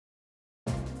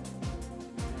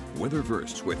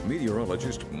Weather-versed with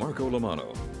meteorologist Marco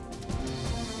Lamano.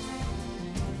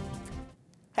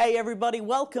 Hey everybody,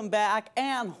 welcome back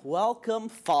and welcome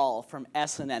fall from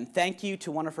SNN. Thank you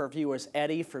to one of our viewers,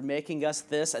 Eddie, for making us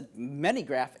this, many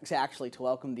graphics actually, to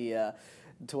welcome the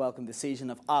season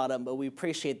of autumn, but we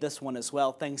appreciate this one as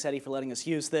well. Thanks, Eddie, for letting us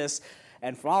use this.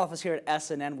 And from all of us here at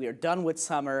SNN, we are done with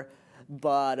summer,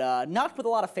 but not with a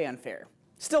lot of fanfare.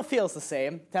 Still feels the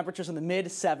same. Temperatures in the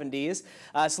mid-70s.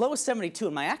 As low as 72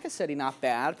 in Mayaca City, not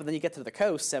bad. But then you get to the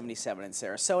coast, 77 in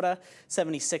Sarasota,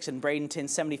 76 in Bradenton,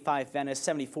 75 Venice,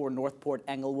 74 Northport,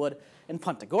 Englewood, and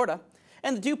Punta Gorda.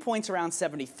 And the dew point's around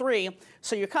 73.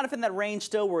 So you're kind of in that range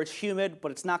still where it's humid, but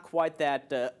it's not quite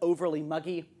that overly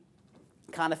muggy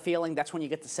kind of feeling. That's when you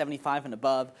get to 75 and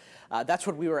above. That's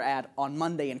what we were at on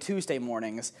Monday and Tuesday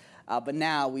mornings. But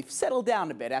now we've settled down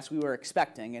a bit as we were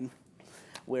expecting. And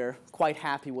we're quite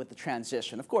happy with the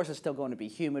transition. Of course, it's still going to be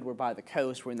humid. We're by the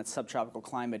coast. We're in that subtropical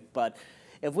climate. But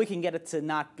if we can get it to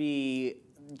not be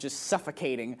just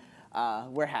suffocating,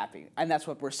 we're happy. And that's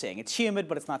what we're seeing. It's humid,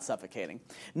 but it's not suffocating.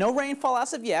 No rainfall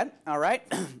as of yet, all right?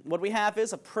 What we have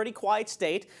is a pretty quiet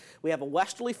state. We have a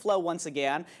westerly flow once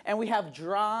again, and we have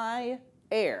dry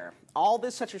air. All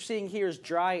this that you're seeing here is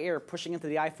dry air pushing into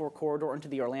the I-4 corridor into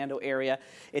the Orlando area.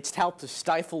 It's helped to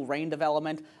stifle rain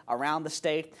development around the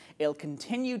state. It'll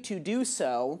continue to do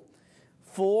so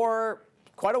for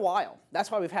quite a while. That's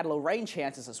why we've had low rain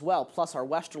chances as well, plus our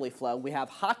westerly flow. We have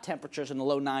hot temperatures in the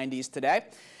low 90s today.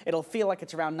 It'll feel like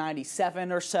it's around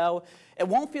 97 or so. It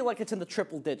won't feel like it's in the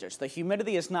triple digits. The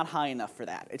humidity is not high enough for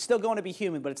that. It's still going to be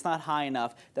humid, but it's not high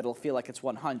enough that it'll feel like it's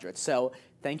 100. So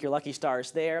thank your lucky stars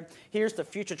there. Here's the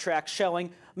future track showing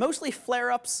mostly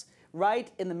flare-ups right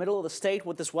in the middle of the state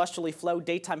with this westerly flow.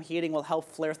 Daytime heating will help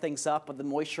flare things up, but the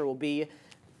moisture will be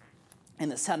in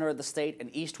the center of the state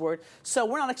and eastward. So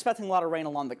we're not expecting a lot of rain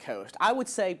along the coast. I would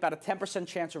say about a 10%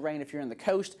 chance of rain if you're in the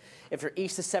coast. If you're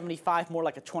east of 75, more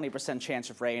like a 20%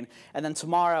 chance of rain. And then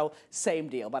tomorrow, same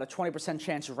deal, about a 20%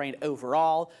 chance of rain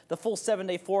overall. The full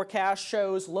 7-day forecast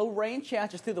shows low rain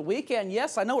chances through the weekend.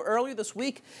 Yes, I know earlier this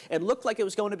week it looked like it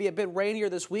was going to be a bit rainier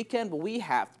this weekend, but we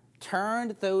have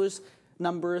turned those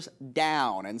numbers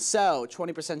down. And so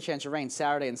 20% chance of rain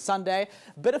Saturday and Sunday.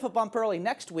 Bit of a bump early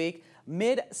next week.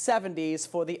 Mid-70s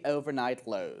for the overnight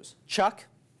lows. Chuck?